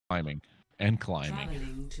Climbing and climbing.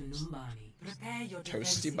 Traveling to Numbani. Prepare your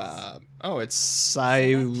Toasty defenses. Bob. Oh, it's Sai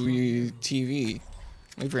TV.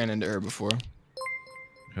 We've ran into her before.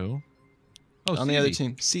 Who? Oh, On the other CV.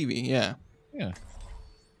 team. CV, yeah. Yeah.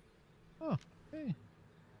 Oh, hey.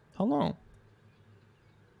 Hello.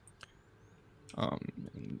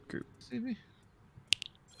 Group. CV.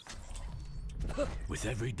 With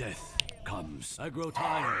every death comes. I grow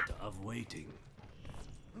tired of waiting.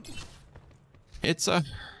 It's a,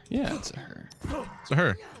 yeah, it's a her. So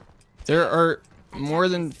her. There are more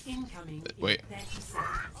than, Incoming in wait, 30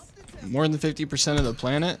 seconds. more than 50% of the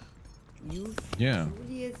planet Yeah.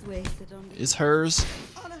 is hers.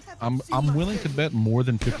 I'm willing to bet more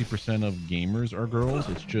than 50% of gamers are girls.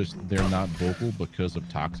 It's just they're not vocal because of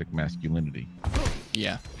toxic masculinity.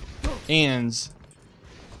 Yeah. And,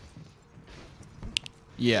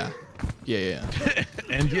 yeah. Yeah.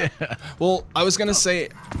 And yeah. Well, I was gonna say,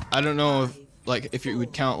 I don't know if, like, if you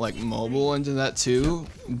would count, like, mobile into that too,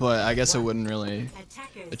 but I guess it wouldn't really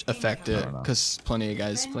Attackers affect it, incoming. because plenty of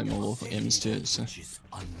guys play mobile games too, so.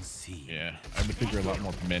 Yeah. I would figure a lot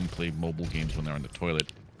more men play mobile games when they're on the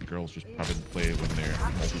toilet. Girls just probably play it when they're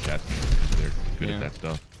multitasking. They're good Yeah. at that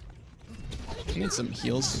stuff. I need some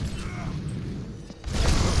heals.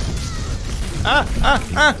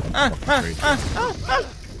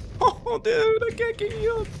 Oh, dude, I can't get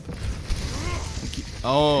healed.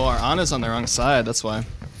 Oh, our Ana's on the wrong side, that's why.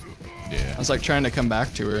 Yeah. I was like trying to come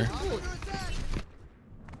back to her.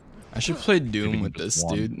 I should play Doom with this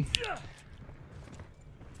dude.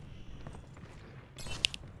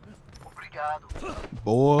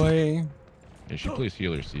 Boy. Yeah, she plays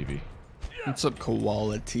healer, CV. What's up,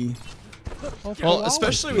 quality? Well,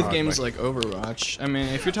 especially with games like Overwatch. I mean,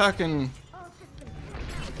 if you're talking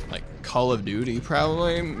like Call of Duty,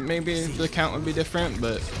 probably maybe the count would be different,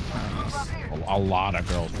 but A lot of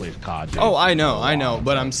girls play COD. oh, I know,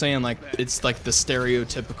 but I'm saying like it's like the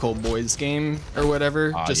stereotypical boys game or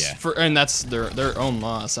whatever. Just yeah. for, and that's their own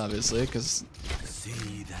loss, obviously, because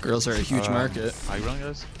girls are a huge market. High ground,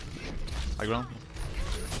 guys. High ground.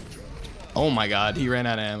 Oh my God, he ran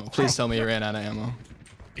out of ammo. Please tell me he ran out of ammo.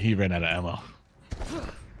 He ran out of ammo.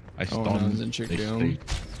 I Oh, stunned. no, Zinchik they Doom.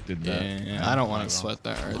 did that. Yeah, I don't want to sweat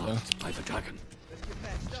that hard though.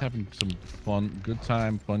 Just having some fun, good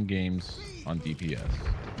time, fun games on DPS.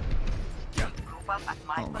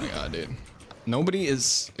 Oh my God, dude. Nobody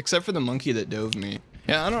is, except for the monkey that dove me.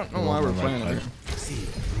 Yeah, I don't know why we're playing her.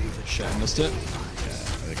 Shit, I missed it. Yeah,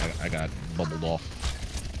 I think I got bubbled off.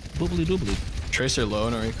 Boobly doobly. Tracer low,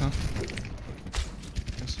 Noriko.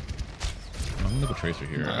 I'm gonna go Tracer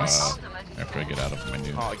here Nice. after I get out of my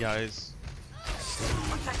new. Oh, guys.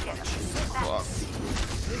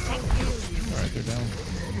 Alright, they're down.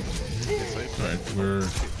 Alright, we're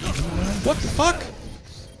even now? What the fuck?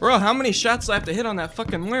 Bro, how many shots do I have to hit on that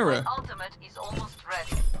fucking Lyra? Ultimate is almost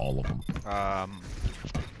ready. All of them.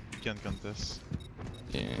 You can't contest.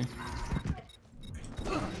 Yeah.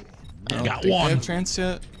 You I don't got think one. They have trance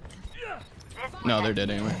yet? No, they're dead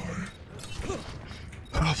anyway.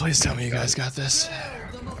 Oh, please tell me you guys got this.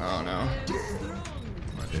 Oh no.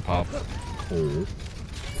 Alright, they pop. Oh.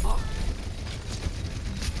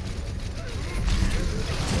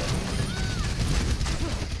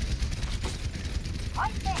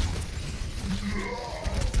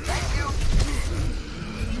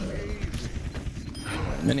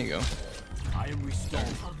 Minigo. I am restored.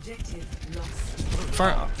 Objective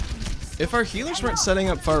lost. If our healers weren't setting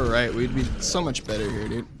up far right, we'd be so much better here,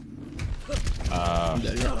 dude.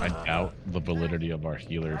 I doubt the validity of our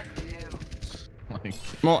healer. Like,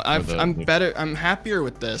 Well, the- I'm better. I'm happier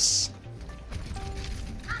with this.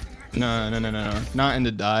 No. Not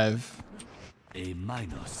into dive. A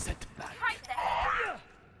minor setback.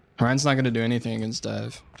 Ryan's not gonna do anything against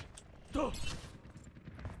dive.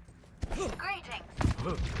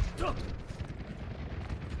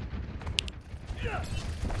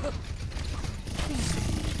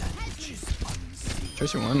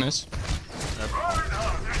 Tracer one, nice.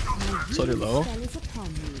 Soldier low.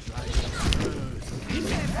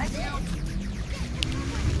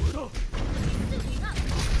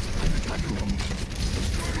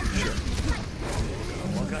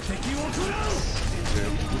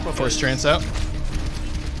 Force trance out.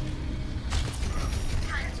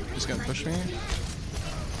 Just gonna push me.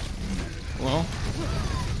 Well.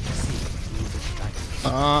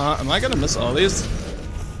 Am I gonna miss all these?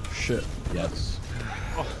 Shit. yes.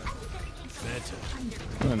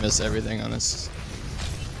 I'm gonna miss everything on this.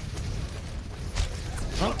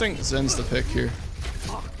 I don't think Zen's the pick here.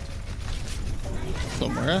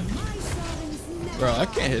 Lomora? Bro, I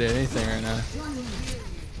can't hit anything right now.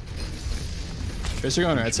 Tracer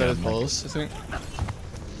going right side of the poles, I think.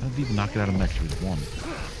 How did he even knock it out of mech? She was one.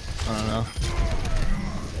 I don't know.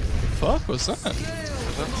 Fuck, what's that?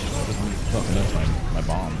 Oh, that's my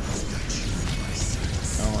bomb.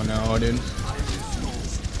 Oh no, dude.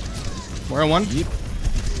 Where one? Yep.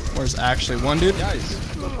 Where's actually one, dude? Guys,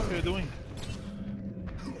 what the fuck are you doing?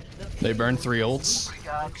 They burned 3 ults.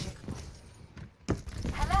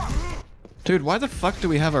 Dude, why the fuck do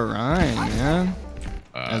we have a Rhine, man?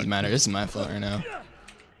 Doesn't matter. This is my fault right now.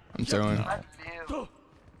 I'm throwing.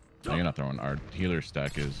 No, you're not throwing. Our healer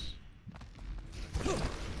stack is.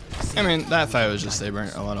 I mean, that fight was just they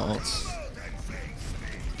burnt a lot of ults.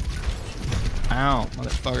 Ow,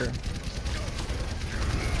 motherfucker.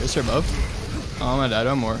 Is there above? Oh, I'm gonna die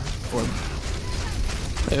to him or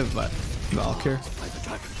they have Valkyr.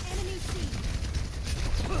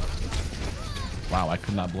 Wow, I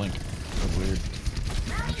could not blink. So weird.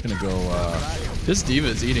 I'm just gonna go. This diva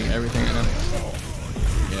is eating everything right now.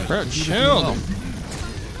 Yeah, Bro, she's chill. doing well.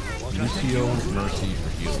 Lucio Mercy for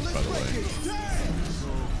heals, by the way.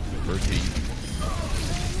 Mercy.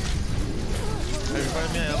 Everybody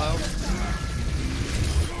me allow.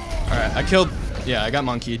 Alright, I killed. Yeah, I got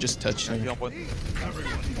Monkey. Just touched him. Jump one.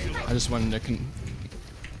 I just wanted to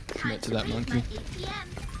commit to that Monkey.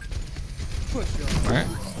 Alright,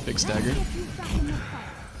 big stagger.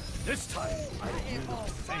 This time,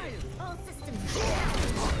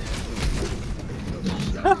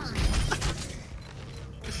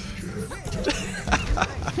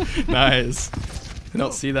 Nice. I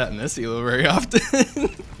don't see that in this elo very often.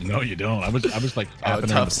 No, you don't. I was like Oh, tapping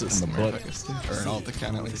her Tufts in is the smart, butt. I guess, too. Or an alt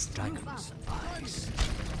account at least.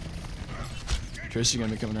 Tracy's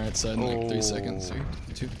gonna be coming right side in like 3 seconds. 3,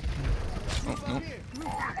 2. Oh, no.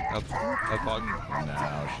 Help bug.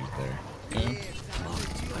 Now she's there. Yeah.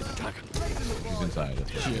 She's inside.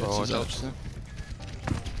 That's what She is. Oh, She's watch out. She's out.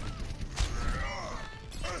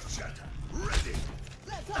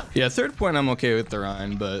 Yeah, third point I'm okay with the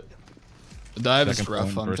Rhine, but the dive is Second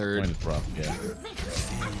rough point, on first third. point is rough. Yeah.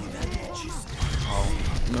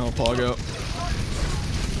 No, Pogo.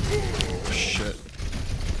 Shit.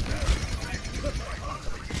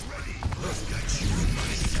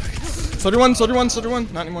 Soldier one, soldier one, soldier one.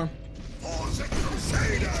 Not anymore.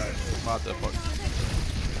 What the fuck?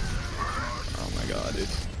 Oh my god, dude.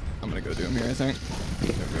 I'm gonna go do him here, I think. Go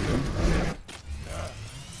do him.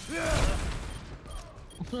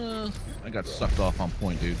 I got sucked off on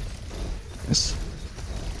point, dude. Yes.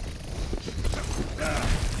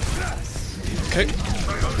 Okay.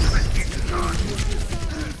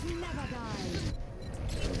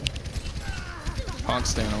 Hawk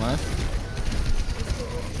staying alive.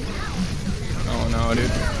 Oh no,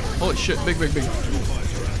 dude. Holy shit, big, big, big.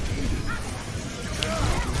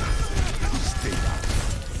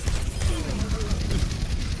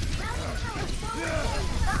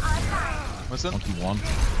 What's that? Monkey one.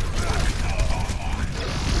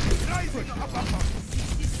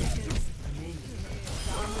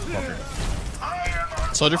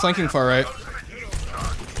 Soldier flanking far right.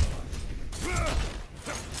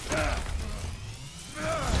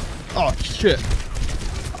 Oh shit.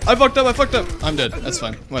 I fucked up, I fucked up. I'm dead. That's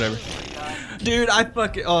fine. Whatever. Dude, I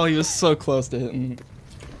fucking. Oh, he was so close to hitting.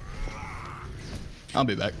 I'll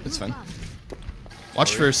be back. It's fine.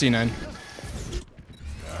 Watch for C9.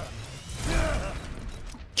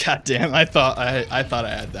 God damn, I thought I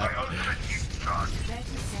had that.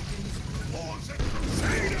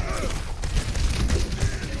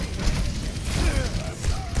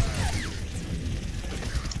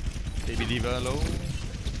 Baby Diva low.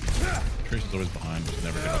 Trace is always behind, just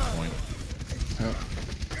never get a point. Yep.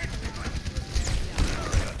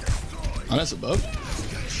 Oh, that's above.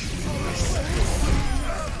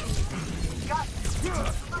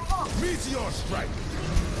 meteor strike.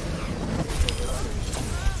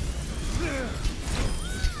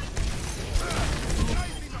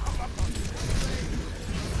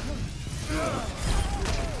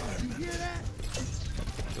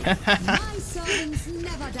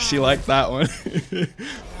 She liked that one.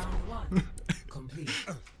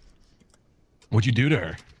 What'd you do to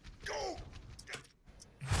her?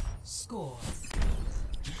 Score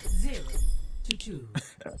 0-2.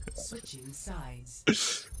 Switching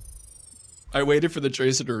sides. I waited for the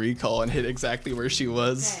Tracer to recall and hit exactly where she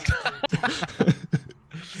was.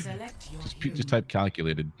 Select your Just type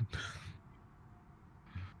calculated.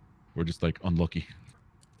 We're just like unlucky.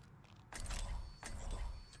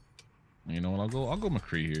 You know what? I'll go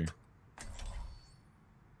McCree here.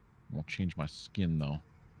 I'll change my skin though.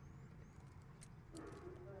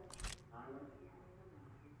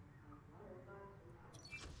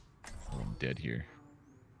 Oh, I'm dead here.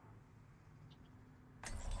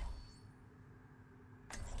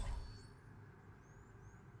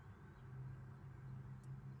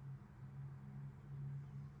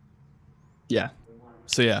 Yeah.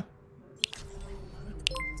 So yeah.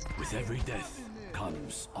 With every death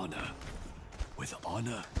comes honor. With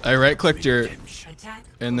honor, I right-clicked your redemption. Attack.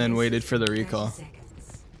 and then waited for the 30 recall.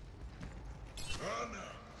 seconds.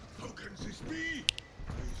 How can this be?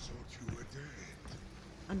 I thought you were dead.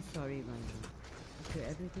 I'm sorry, Rhino. After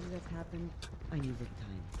everything that's happened, I needed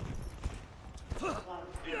time.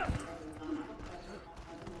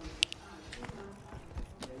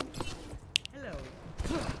 Hello.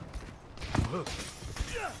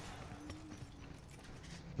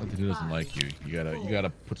 But he doesn't like you. You gotta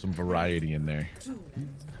put some variety in there.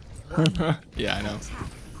 Yeah, I know.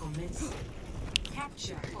 Commence.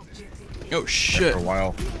 Capture objective. Oh shit. For a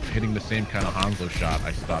while, hitting the same kind of Hanzo shot,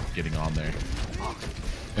 I stopped getting on there.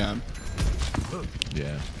 Yeah.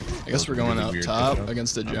 Yeah. I guess we're going Really up weird top setup.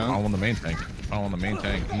 against the I'm junk. following the main tank. Following the main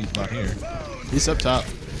tank. He's not here. He's up top.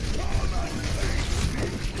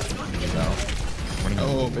 No. Running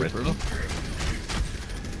Oh, on the big rest. purple.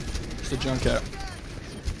 Where's the junk at?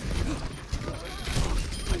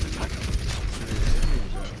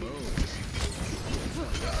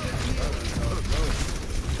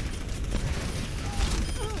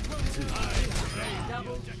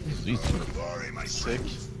 He's Sick.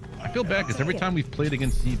 I feel bad because every time we've played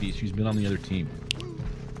against Evie, she's been on the other team.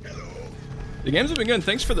 The games have been good.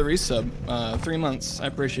 Thanks for the resub. 3 months. I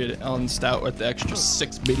appreciate it. Ellen Stout with the extra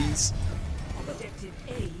 6 biddies. Objective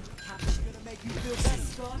A captured.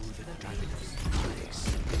 Escort the payload.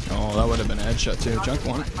 Oh, that would have been a headshot too. Junk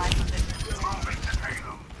one.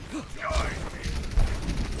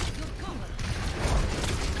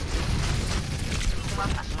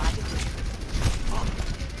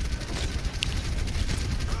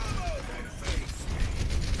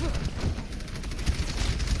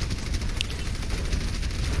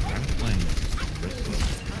 I'm playing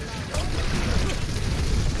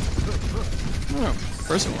Oh,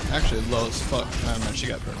 first one actually low as fuck. I don't know, she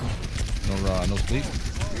got purple. no sleep.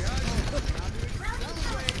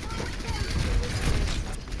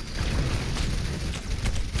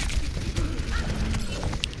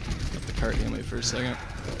 Let the cart heal me for a second.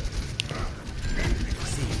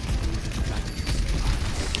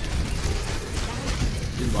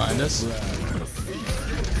 He's behind us.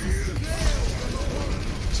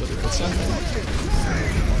 So there is something.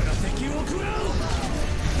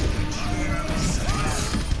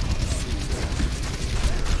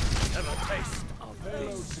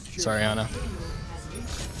 Sorry, Anna.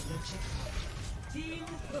 Team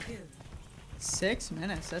kill. 6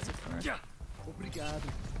 minutes, that's a first.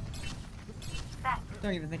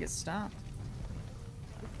 Don't even think it stopped.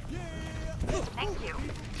 Thank you.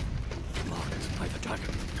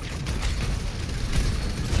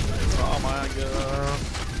 Oh my god.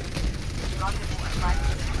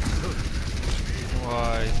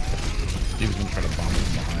 Why? Steve's gonna try to bomb him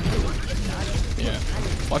behind. Yeah.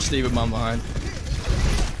 Watch the Eva bomb behind.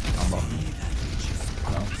 I'm up.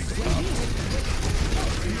 No, she's up top.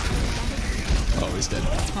 Oh, he's dead.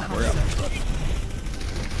 We're up.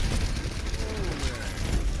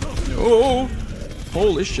 Oh!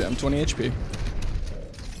 Holy shit, I'm 20 HP.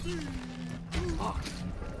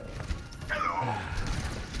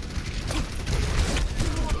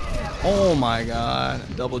 Oh my god.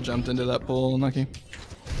 Double jumped into that pool, Nucky.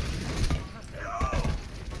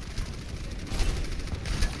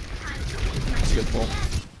 It's a good pull.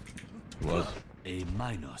 It was. A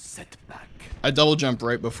minor setback. I double jumped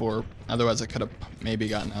right before, otherwise I could have maybe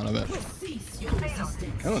gotten out of it.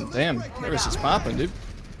 Oh, damn. Nervous is popping, dude.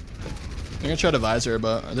 I'm gonna try to visor,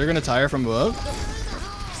 but they're gonna tire from above.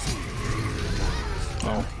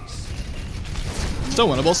 Oh. Still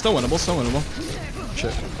winnable, still winnable, still winnable.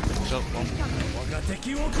 Shit. Jump bomb.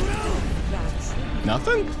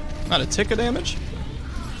 Nothing? Not a tick of damage?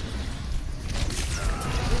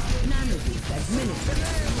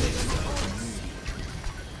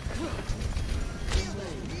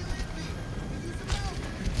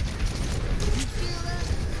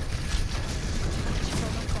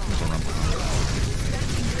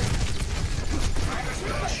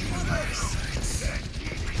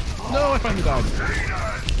 No, I finally died.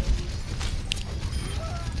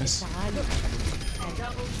 Yes.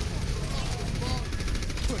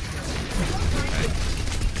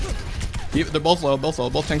 They're both low,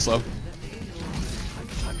 both tanks low.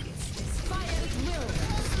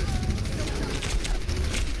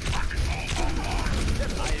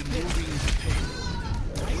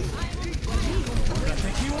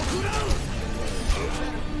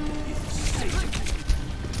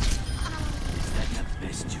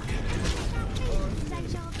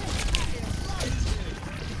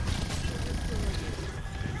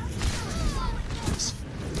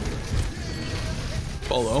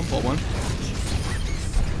 Ball low, ball one.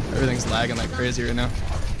 Everything's lagging like crazy right now.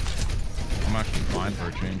 I'm actually fine for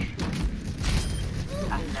a change.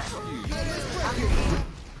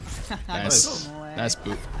 Nice. Nice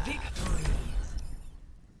boot.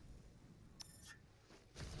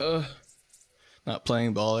 Not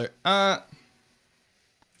playing baller. GG.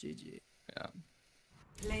 Yeah.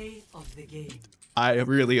 Play of the game. I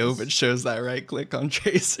really hope it shows that right click on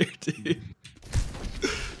Tracer, dude.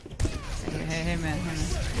 Hey, man.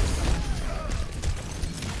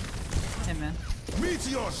 Hey, man.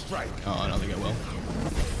 Meteor strike. Oh, I don't think it will.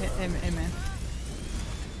 Hey, man. Hey,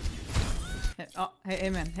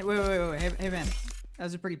 man. Hey, wait. Hey, man. That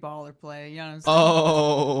was a pretty baller play. You know what I'm saying?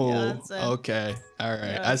 Oh, You know what I'm saying? okay. All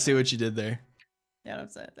right. Yeah. I see what you did there. You know what I'm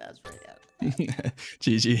saying? That's pretty good.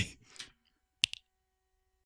 GG.